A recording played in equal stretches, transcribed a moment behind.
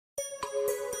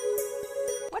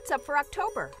What's up for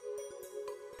October?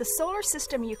 The solar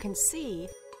system you can see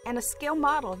and a scale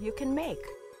model you can make.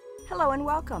 Hello and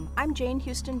welcome. I'm Jane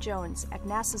Houston Jones at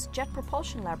NASA's Jet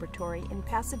Propulsion Laboratory in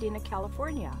Pasadena,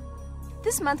 California.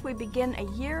 This month we begin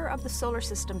a year of the solar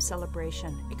system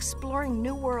celebration, exploring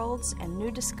new worlds and new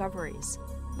discoveries.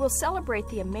 We'll celebrate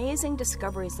the amazing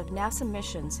discoveries of NASA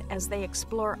missions as they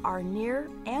explore our near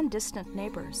and distant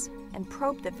neighbors and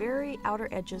probe the very outer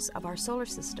edges of our solar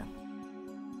system.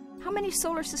 How many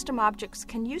solar system objects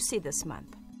can you see this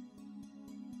month?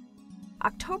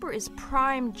 October is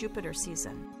prime Jupiter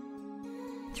season.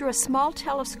 Through a small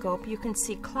telescope, you can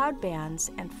see cloud bands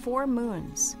and 4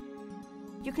 moons.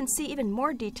 You can see even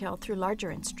more detail through larger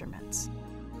instruments.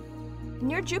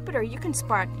 Near Jupiter, you can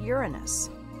spot Uranus.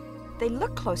 They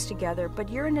look close together, but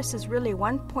Uranus is really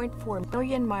 1.4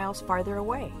 million miles farther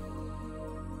away.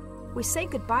 We say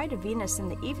goodbye to Venus in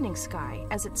the evening sky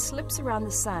as it slips around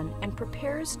the Sun and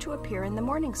prepares to appear in the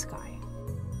morning sky.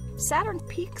 Saturn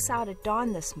peeks out at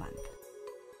dawn this month.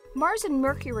 Mars and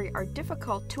Mercury are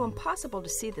difficult to impossible to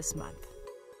see this month.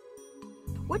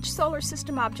 Which solar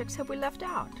system objects have we left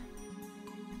out?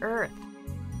 Earth.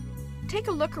 Take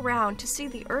a look around to see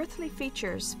the earthly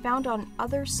features found on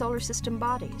other solar system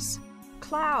bodies.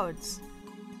 Clouds,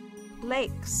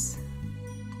 lakes,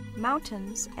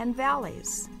 mountains, and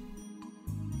valleys.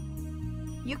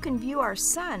 You can view our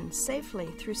Sun safely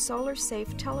through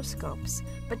solar-safe telescopes,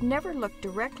 but never look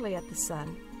directly at the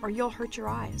Sun or you'll hurt your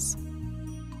eyes.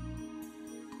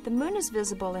 The Moon is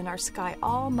visible in our sky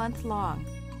all month long.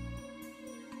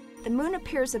 The Moon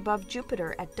appears above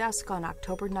Jupiter at dusk on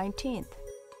October 19th.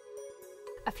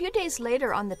 A few days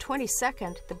later, on the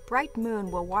 22nd, the bright Moon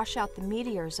will wash out the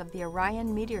meteors of the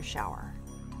Orion meteor shower.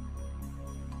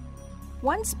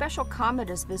 One special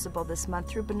comet is visible this month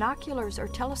through binoculars or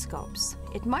telescopes.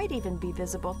 It might even be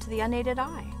visible to the unaided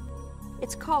eye.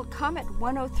 It's called Comet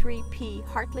 103P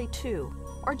Hartley 2,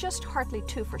 or just Hartley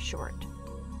 2 for short.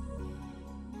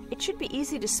 It should be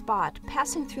easy to spot,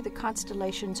 passing through the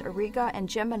constellations Auriga and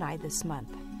Gemini this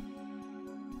month.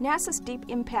 NASA's Deep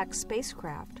Impact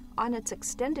spacecraft, on its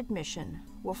extended mission,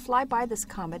 will fly by this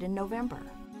comet in November.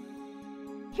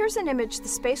 Here's an image the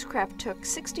spacecraft took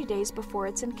 60 days before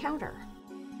its encounter.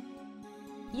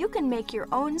 You can make your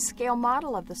own scale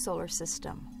model of the solar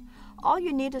system. All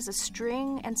you need is a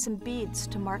string and some beads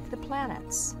to mark the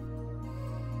planets.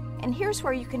 And here's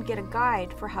where you can get a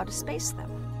guide for how to space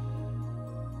them.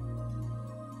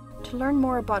 To learn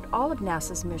more about all of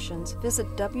NASA's missions, visit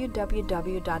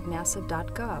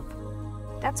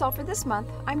www.nasa.gov. That's all for this month.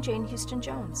 I'm Jane Houston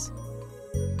Jones.